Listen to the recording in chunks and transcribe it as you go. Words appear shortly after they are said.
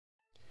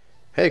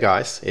Hey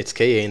guys, it's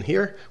KN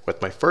here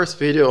with my first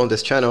video on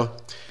this channel.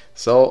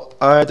 So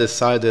I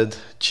decided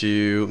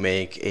to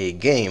make a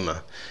game,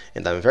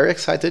 and I'm very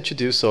excited to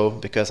do so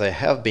because I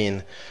have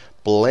been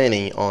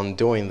planning on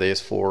doing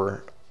this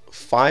for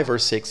 5 or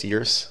 6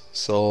 years.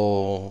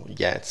 So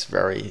yeah, it's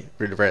really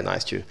very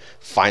nice to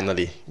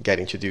finally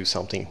getting to do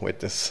something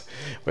with this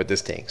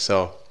thing.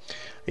 So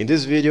in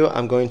this video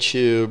I'm going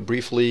to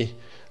briefly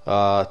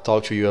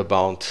talk to you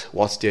about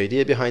what's the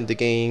idea behind the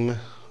game,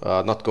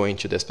 not going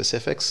into the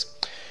specifics.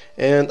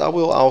 And I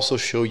will also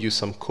show you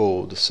some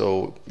code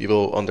so you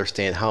will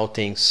understand how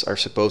things are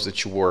supposed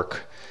to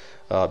work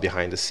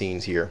behind the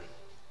scenes here.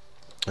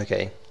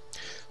 Okay,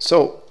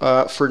 so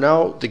for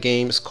now the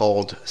game is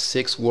called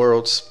Six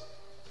Worlds,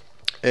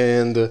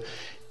 and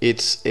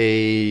it's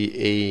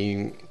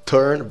a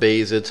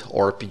turn-based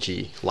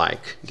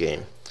RPG-like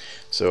game.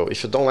 So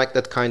if you don't like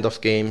that kind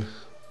of game,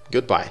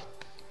 goodbye.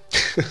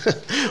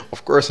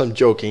 Of course, I'm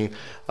joking.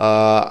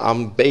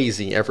 I'm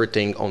basing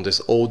everything on this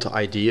old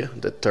idea,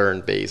 the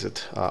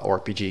turn-based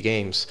RPG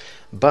games,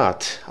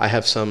 but I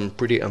have some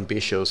pretty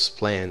ambitious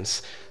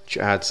plans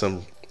to add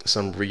some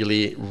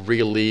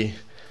really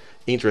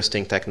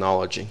interesting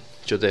technology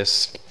to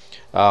this.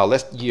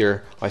 Last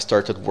year I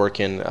started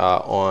working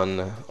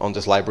on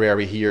this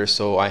library here,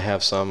 so I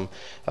have some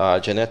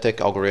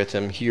genetic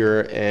algorithm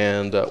here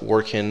and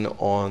working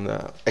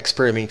on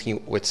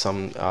experimenting with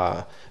some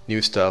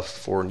new stuff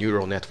for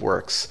neural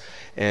networks,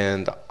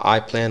 and I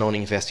plan on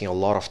investing a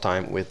lot of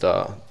time with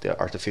the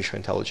artificial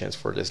intelligence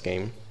for this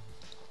game.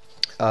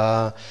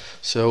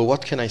 So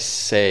what can I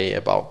say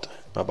about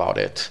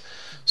it?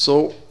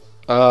 So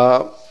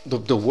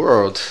the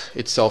world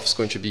itself is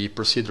going to be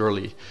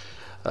procedurally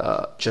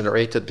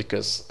generated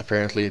because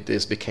apparently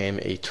this became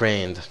a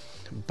trend,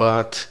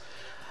 but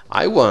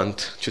I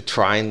want to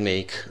try and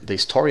make the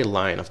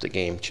storyline of the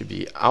game to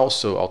be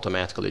also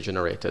automatically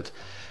generated,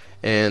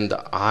 and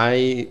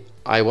I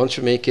want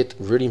to make it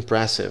really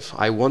impressive.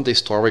 I want the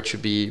story to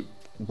be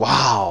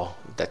wow,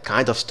 that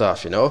kind of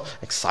stuff,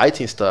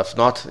 exciting stuff,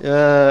 not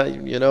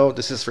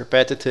this is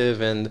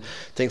repetitive and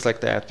things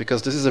like that,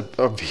 because this is a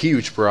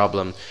huge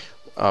problem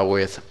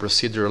with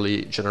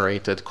procedurally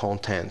generated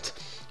content.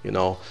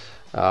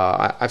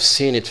 I've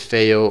seen it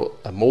fail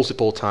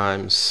multiple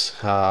times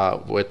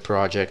with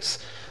projects,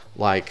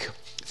 like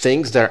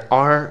things that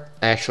are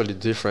actually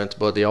different,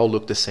 but they all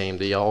look the same.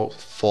 They all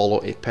follow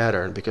a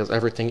pattern because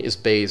everything is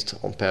based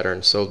on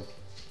patterns. So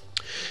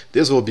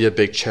this will be a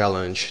big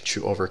challenge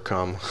to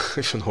overcome,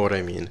 if you know what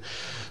I mean.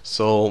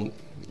 So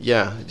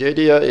yeah, the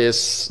idea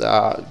is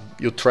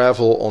you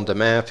travel on the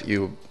map,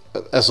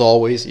 as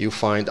always, you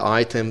find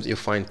items, you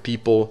find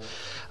people,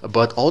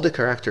 but all the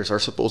characters are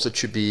supposed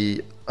to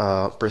be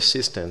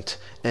persistent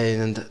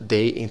and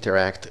they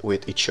interact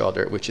with each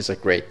other, which is a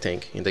great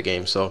thing in the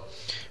game. So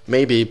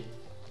maybe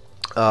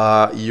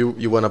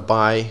you want to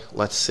buy,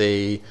 let's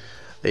say,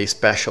 a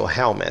special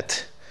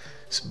helmet,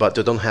 but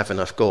you don't have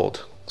enough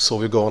gold.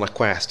 So you go on a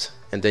quest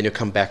and then you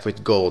come back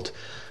with gold,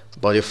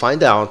 but you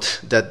find out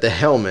that the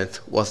helmet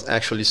was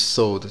actually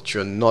sold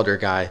to another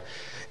guy,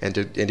 and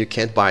you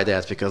can't buy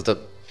that because the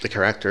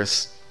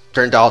characters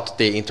turned out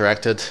they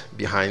interacted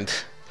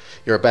behind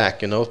your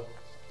back, and I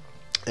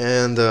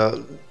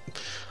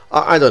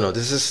don't know,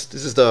 this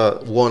is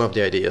the one of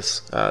the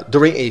ideas.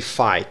 During a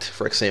fight,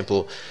 for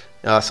example,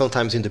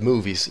 sometimes in the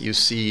movies you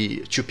see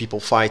two people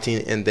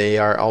fighting and they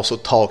are also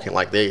talking,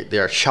 like they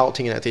are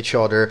shouting at each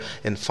other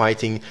and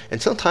fighting,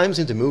 and sometimes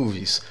in the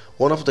movies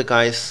one of the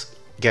guys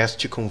gets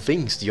to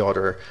convince the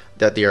other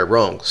that they are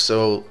wrong.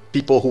 So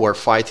people who are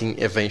fighting,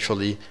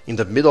 eventually in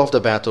the middle of the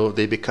battle,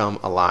 they become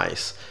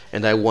allies,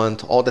 and I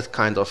want all that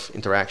kind of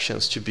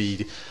interactions to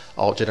be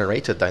all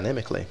generated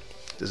dynamically.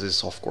 This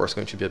is of course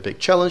going to be a big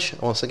challenge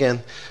once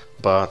again,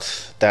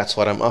 but that's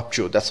what I'm up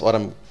to. That's what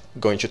I'm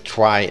going to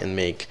try and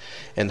make,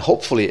 and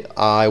hopefully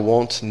I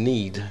won't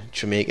need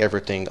to make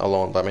everything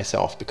alone by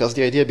myself, because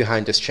the idea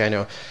behind this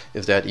channel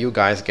is that you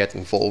guys get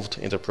involved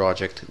in the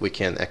project. We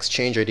can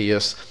exchange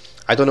ideas.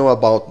 I don't know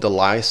about the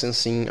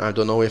licensing. I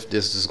don't know if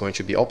this is going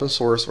to be open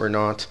source or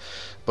not,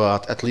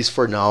 but at least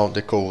for now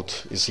the code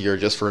is here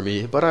just for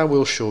me, but I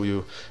will show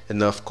you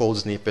enough code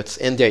snippets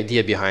and the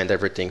idea behind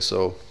everything.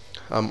 So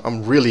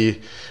I'm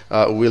really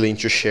willing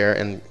to share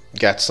and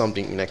get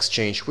something in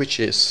exchange, which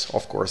is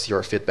of course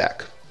your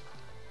feedback.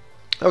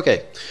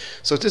 Okay,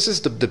 so this is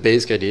the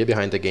basic idea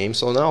behind the game.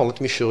 So now let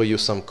me show you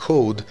some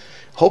code.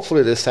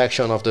 Hopefully this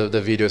section of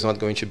the video is not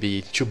going to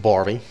be too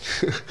boring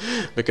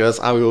because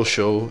I will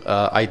show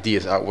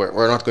ideas.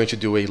 We're not going to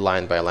do a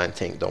line-by-line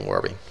thing, don't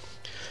worry.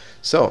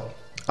 So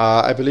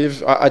I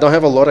believe I don't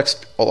have a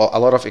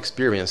lot of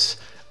experience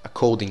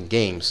coding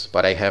games,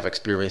 but I have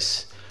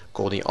experience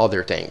coding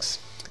other things.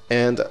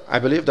 And I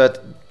believe that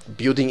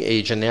building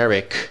a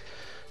generic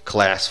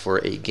class for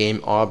a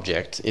game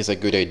object is a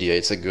good idea.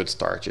 It's a good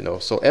start,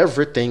 So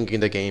everything in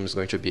the game is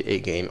going to be a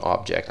game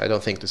object. I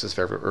don't think this is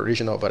very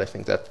original, but I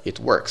think that it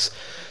works.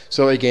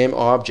 So a game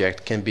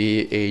object can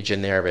be a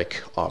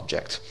generic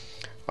object.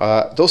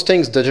 Those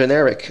things, the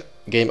generic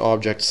game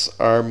objects,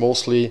 are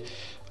mostly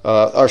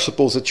are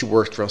supposed to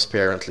work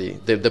transparently.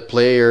 The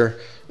player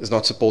is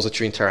not supposed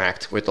to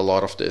interact with a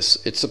lot of this.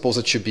 It's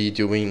supposed to be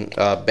doing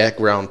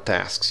background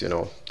tasks, you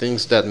know,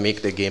 things that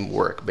make the game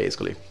work,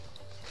 basically.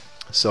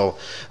 So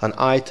an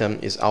item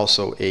is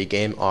also a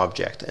game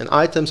object, and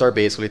items are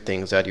basically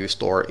things that you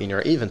store in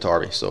your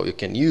inventory, so you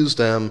can use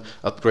them,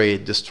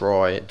 upgrade,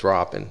 destroy,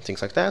 drop, and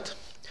things like that.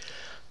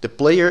 The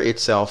player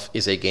itself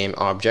is a game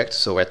object,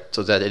 so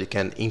that it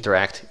can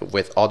interact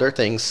with other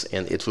things,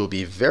 and it will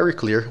be very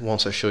clear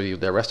once I show you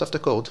the rest of the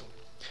code.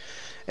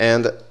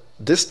 And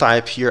this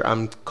type here,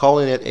 I'm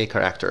calling it a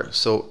character,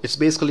 so it's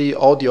basically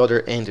all the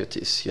other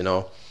entities, you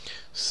know.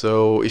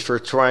 So if you're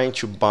trying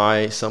to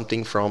buy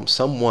something from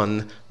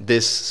someone,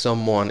 this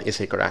someone is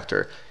a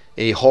character.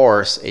 A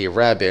horse, a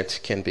rabbit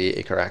can be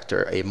a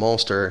character, a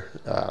monster,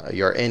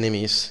 your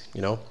enemies,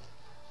 you know.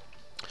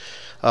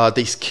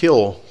 The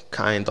skill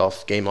kind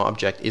of game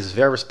object is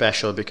very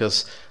special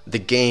because the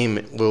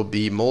game will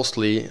be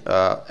mostly,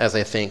 as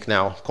I think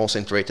now,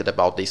 concentrated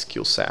about the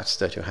skill sets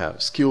that you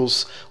have.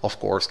 Skills, of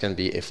course, can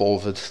be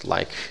evolved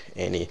like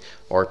any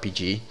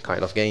RPG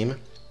kind of game.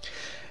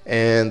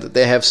 And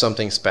they have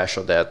something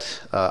special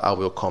that I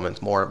will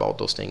comment more about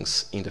those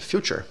things in the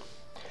future.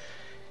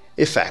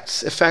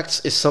 Effects.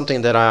 Effects is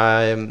something that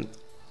I'm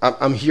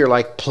here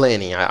like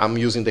planning. I'm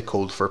using the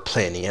code for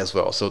planning as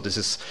well. So this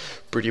is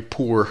pretty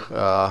poor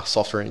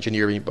software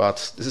engineering,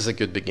 but this is a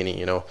good beginning,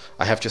 you know.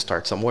 I have to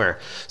start somewhere.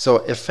 So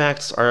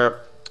effects are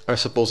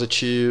supposed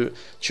to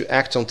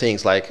act on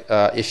things like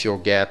if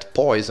you get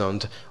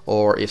poisoned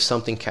or if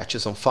something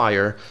catches on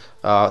fire.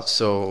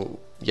 So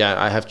yeah,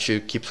 I have to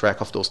keep track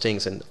of those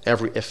things, and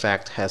every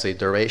effect has a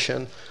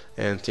duration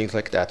and things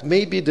like that.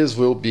 Maybe this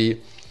will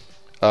be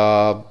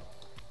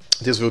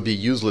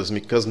useless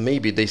because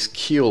maybe the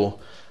skill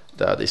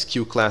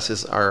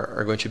classes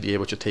are going to be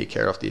able to take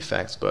care of the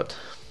effects, but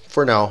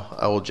for now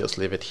I will just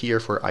leave it here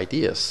for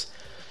ideas.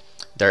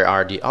 There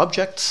are the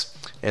objects,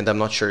 and I'm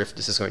not sure if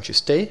this is going to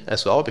stay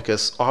as well,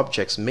 because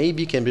objects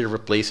maybe can be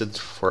replaced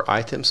for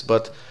items,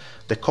 but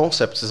the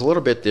concept is a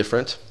little bit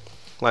different.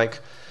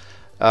 Like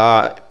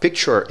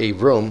picture a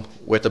room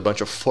with a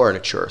bunch of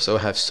furniture. So I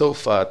have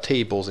sofa,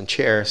 tables, and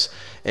chairs,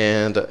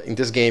 and in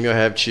this game you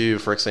have to,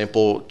 for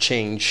example,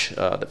 change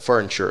the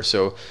furniture.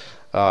 So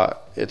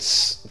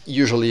it's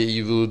usually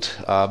you would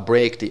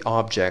break the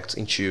objects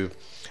into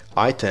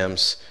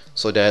items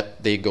so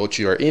that they go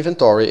to your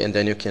inventory, and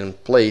then you can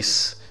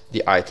place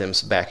the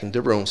items back in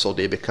the room so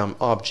they become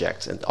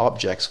objects, and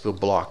objects will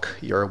block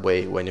your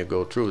way when you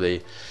go through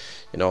the,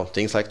 you know,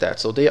 things like that.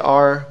 So they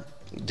are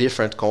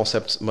different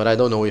concepts, but I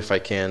don't know if I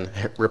can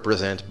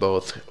represent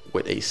both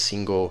with a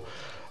single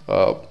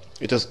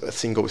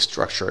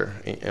structure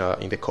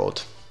in the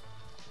code.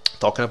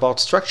 Talking about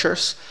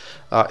structures,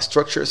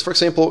 for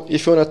example,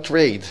 if you want to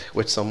trade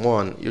with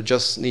someone, you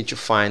just need to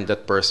find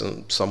that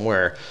person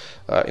somewhere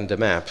in the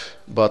map,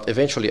 but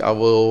eventually I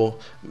will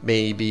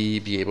maybe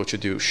be able to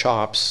do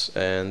shops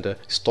and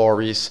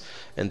stories,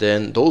 and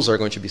then those are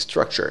going to be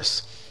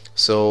structures.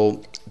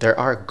 So there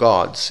are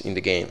gods in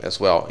the game as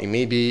well, and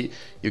maybe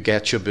you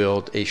get to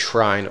build a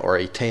shrine or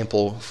a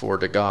temple for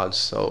the gods,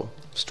 so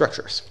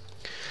structures.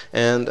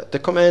 And the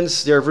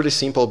commands, they're really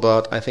simple,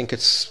 but I think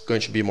it's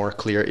going to be more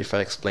clear if I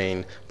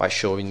explain by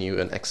showing you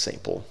an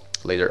example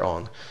later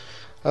on.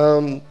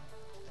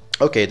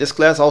 Okay, this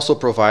class also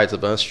provides a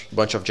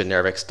bunch of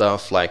generic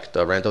stuff like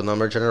the random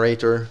number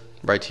generator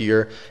right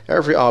here.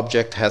 Every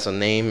object has a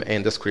name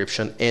and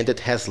description, and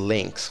it has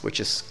links, which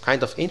is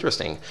kind of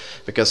interesting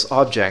because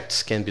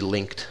objects can be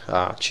linked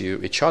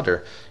to each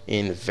other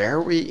in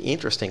very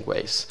interesting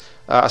ways.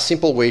 A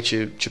simple way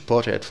to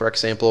put it, for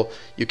example,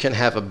 you can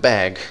have a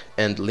bag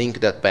and link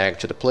that bag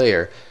to the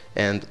player,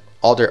 and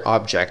other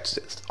objects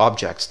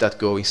that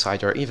go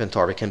inside your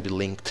inventory can be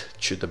linked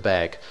to the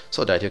bag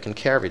so that you can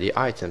carry the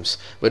items.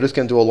 But it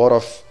can do a lot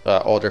of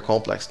other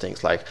complex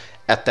things like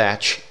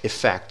attach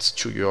effects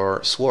to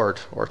your sword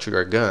or to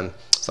your gun,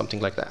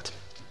 something like that.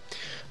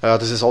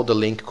 This is all the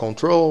link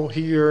control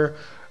here.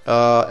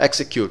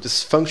 Execute.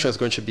 This function is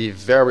going to be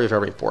very,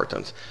 very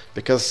important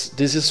because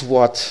this is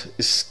what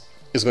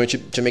is going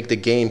to make the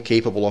game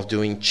capable of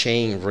doing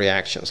chain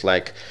reactions.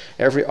 Like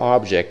every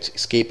object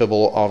is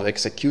capable of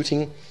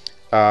executing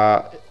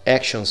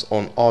actions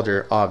on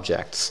other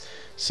objects.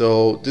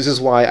 So this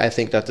is why I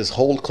think that this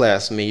whole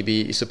class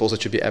maybe is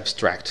supposed to be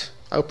abstract.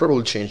 I'll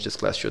probably change this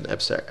class to an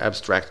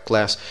abstract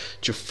class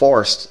to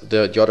force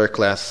the other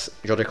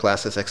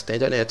classes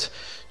extending it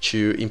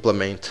to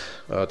implement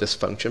this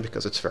function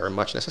because it's very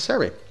much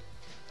necessary.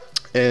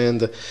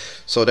 And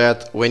so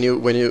that when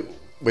you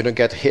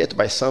get hit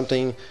by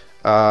something,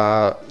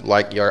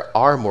 like your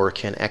armor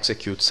can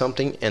execute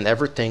something, and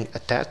everything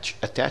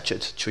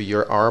attached to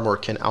your armor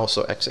can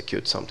also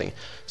execute something.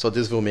 So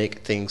this will make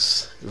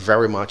things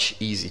very much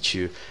easy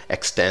to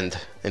extend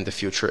in the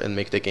future and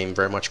make the game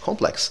very much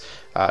complex.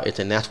 It's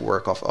a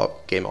network of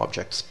game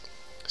objects.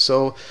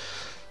 So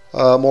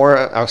more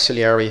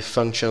auxiliary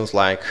functions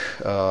like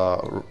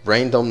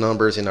random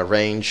numbers in a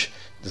range.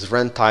 This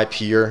rand type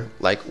here,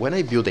 like when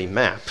I build a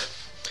map,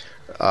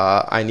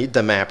 I need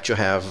the map to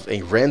have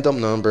a random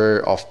number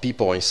of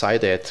people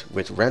inside it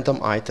with random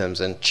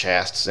items and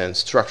chests and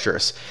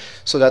structures,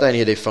 so that I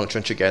need a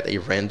function to get a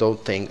random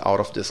thing out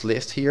of this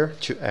list here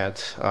to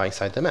add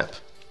inside the map.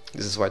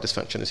 This is why this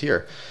function is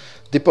here.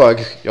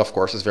 Debug, of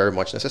course, is very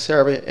much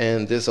necessary,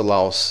 and this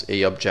allows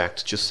a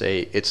object to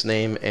say its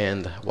name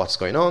and what's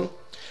going on.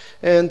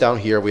 And down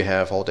here we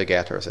have all the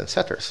getters and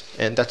setters,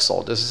 and that's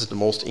all. This is the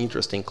most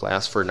interesting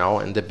class for now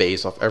and the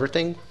base of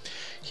everything.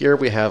 Here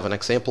we have an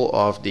example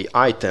of the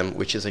item,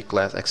 which is a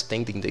class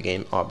extending the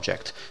game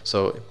object.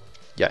 So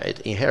yeah, it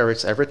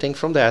inherits everything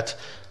from that,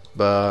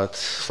 but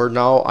for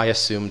now I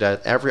assume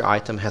that every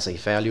item has a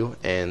value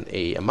and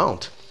a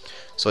amount.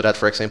 So that,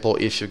 for example,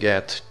 if you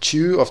get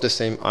 2 of the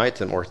same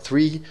item or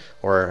 3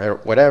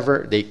 or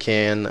whatever, they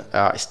can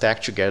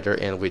stack together,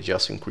 and we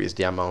just increase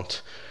the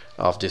amount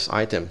of these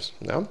items.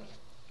 Yeah?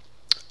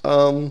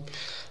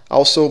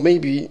 Also,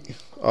 maybe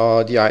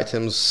the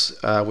items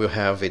will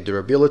have a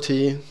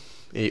durability,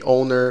 a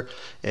owner,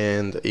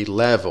 and a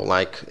level,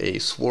 like a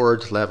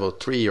sword level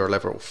 3 or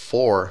level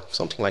 4,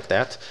 something like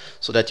that,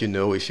 so that you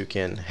know if you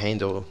can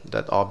handle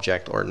that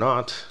object or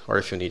not, or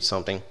if you need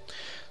something.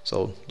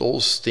 So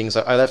those things,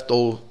 I left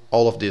all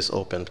of this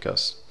open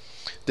because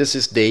this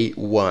is day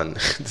 1.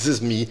 This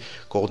is me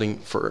coding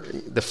for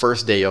the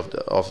first day of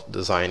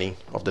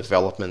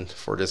development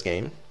for this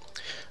game.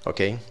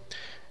 Okay,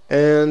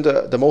 and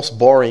the most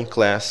boring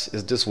class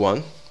is this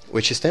one,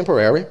 which is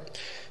temporary,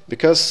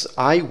 because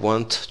I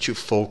want to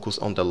focus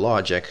on the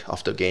logic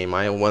of the game.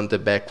 I want the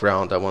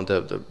background, I want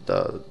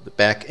the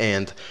back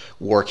end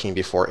working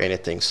before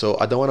anything. So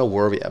I don't want to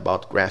worry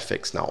about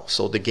graphics now.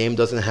 So the game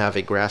doesn't have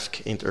a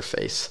graphical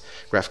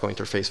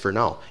interface for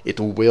now. It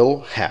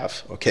will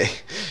have, okay?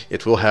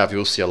 It will have,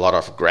 you'll see a lot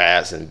of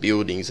grass and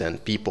buildings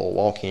and people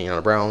walking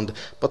around,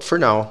 but for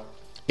now,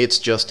 it's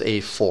just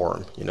a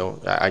form, you know.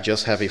 I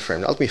just have a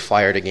frame. Let me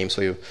fire the game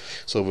so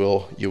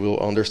you will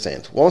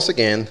understand. Once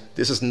again,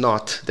 this is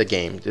not the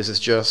game. This is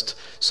just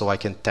so I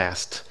can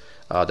test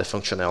the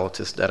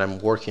functionalities that I'm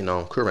working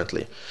on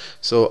currently.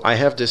 So I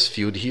have this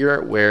field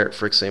here where,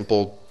 for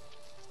example,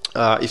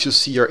 if you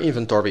see your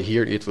inventory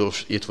here, it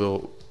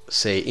will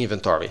say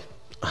inventory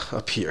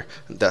up here.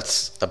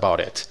 That's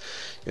about it,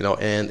 you know,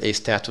 and a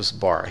status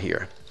bar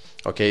here.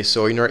 Okay,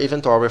 so in your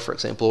inventory, for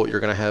example, you're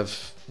gonna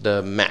have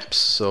the maps.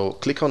 So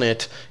click on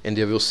it and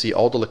you will see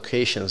all the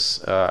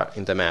locations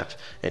in the map.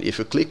 And if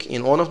you click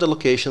in one of the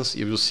locations,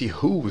 you will see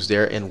who's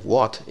there and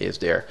what is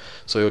there.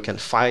 So you can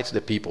fight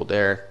the people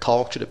there,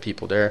 talk to the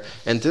people there.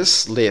 And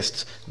this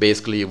list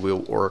basically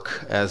will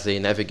work as a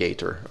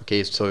navigator.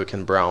 Okay, so you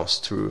can browse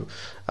through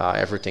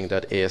everything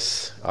that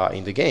is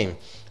in the game.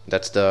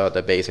 That's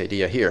the base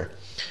idea here.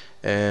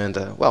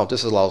 And well,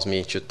 this allows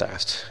me to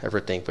test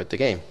everything with the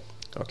game.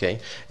 Okay,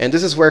 and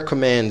this is where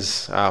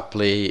commands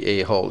play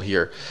a role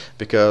here,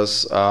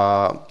 because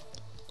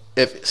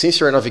since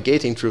you're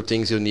navigating through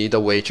things, you need a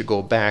way to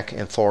go back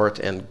and forth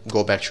and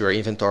go back to your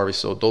inventory.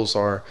 So those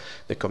are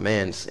the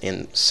commands,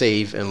 and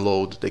save and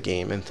load the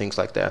game and things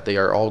like that. They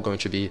are all going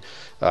to be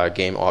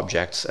game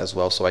objects as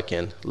well, so I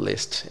can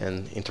list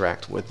and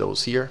interact with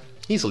those here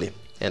easily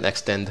and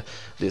extend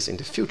this in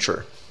the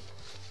future.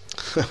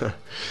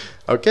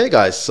 Okay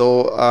guys,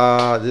 so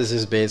this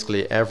is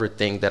basically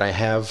everything that I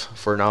have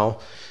for now.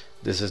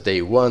 This is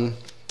day 1.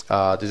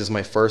 This is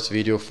my first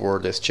video for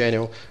this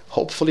channel.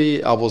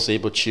 Hopefully I was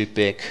able to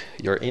pick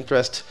your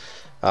interest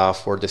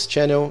for this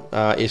channel.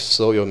 If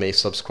so, you may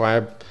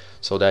subscribe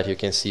so that you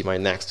can see my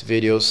next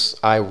videos.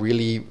 I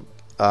really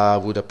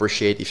would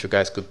appreciate if you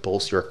guys could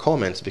post your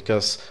comments,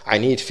 because I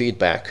need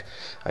feedback.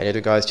 I need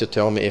you guys to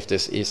tell me if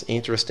this is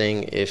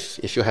interesting.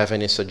 If you have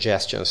any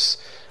suggestions,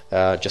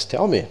 just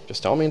tell me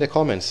in the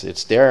comments.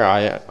 It's there.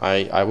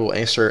 I will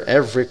answer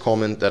every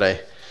comment that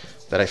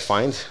I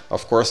find.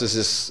 Of course, this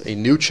is a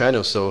new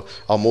channel, so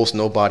almost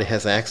nobody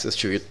has access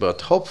to it,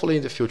 but hopefully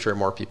in the future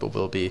more people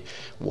will be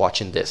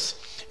watching this.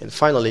 And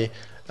finally,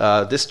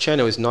 this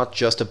channel is not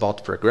just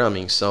about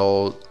programming,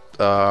 so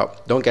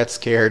don't get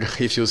scared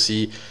if you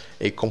see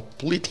a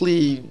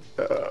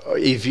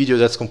video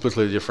that's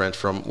completely different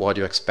from what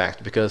you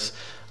expect, because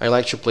I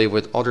like to play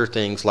with other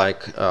things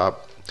like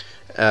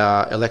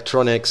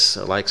electronics,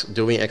 like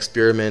doing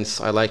experiments.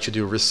 I like to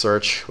do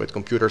research with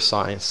computer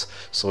science,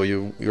 so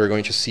you're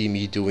going to see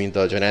me doing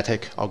the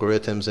genetic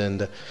algorithms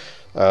and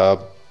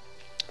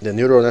the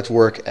neural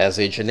network as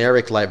a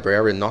generic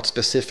library, not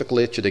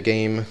specifically to the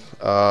game.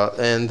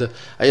 And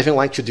I even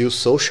like to do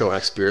social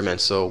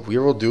experiments, so we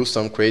will do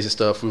some crazy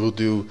stuff. We will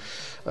do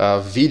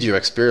video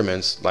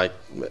experiments, like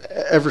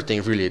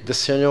everything really.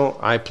 This channel,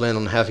 I plan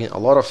on having a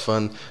lot of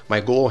fun. My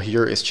goal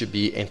here is to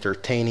be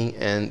entertaining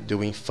and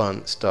doing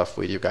fun stuff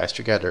with you guys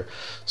together.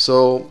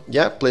 So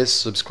yeah, please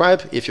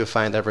subscribe if you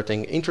find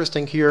everything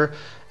interesting here,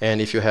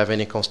 and if you have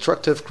any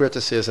constructive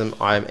criticism,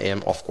 I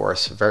am of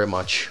course very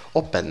much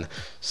open.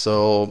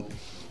 So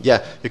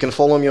yeah, you can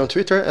follow me on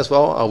Twitter as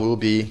well. I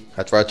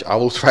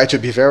will try to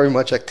be very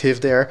much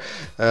active there.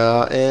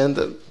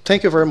 And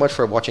thank you very much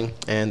for watching,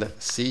 and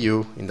see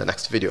you in the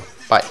next video.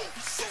 Bye.